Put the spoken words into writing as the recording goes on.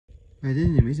I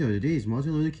didn't even say today is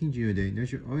Martin Luther King Jr. Day. Now,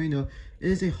 you already know it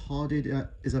is a holiday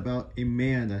that is about a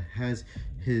man that has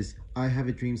his I Have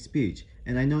a Dream speech.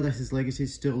 And I know that his legacy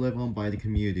still live on by the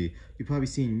community. You've probably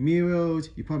seen murals,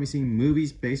 you've probably seen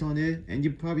movies based on it, and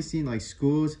you've probably seen like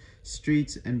schools,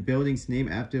 streets, and buildings named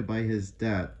after by his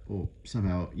dad, or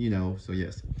somehow, so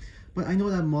yes. But I know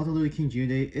that Martin Luther King Jr.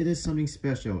 Day, it is something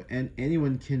special, and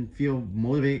anyone can feel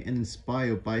motivated and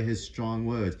inspired by his strong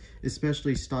words,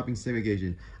 especially stopping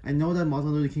segregation. I know that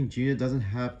Martin Luther King Jr. doesn't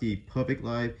have the perfect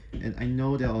life, and I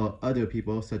know there are other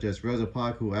people, such as Rosa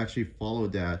Parks, who actually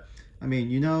followed that. I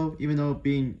mean, even though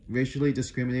being racially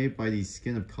discriminated by the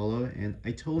skin of color, and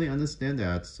I totally understand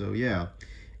that, so yeah.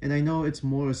 And I know it's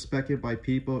more respected by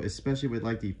people, especially with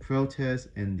like the protests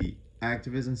and the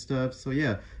activists and stuff. So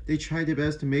yeah, they try their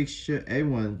best to make sure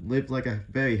everyone lived like a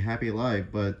very happy life.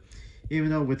 But even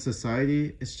though with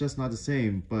society, it's just not the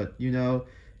same. But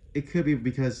it could be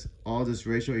because all this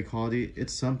racial equality,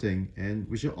 it's something, and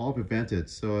we should all prevent it.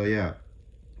 So yeah,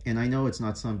 and I know it's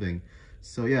not something.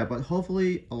 So yeah, but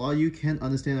hopefully a lot of you can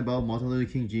understand about Martin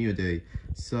Luther King Jr. Day.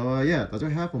 So yeah, that's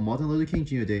what I have for Martin Luther King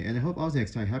Jr. Day, and I hope all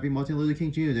next time. Happy Martin Luther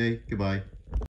King Jr. Day. Goodbye.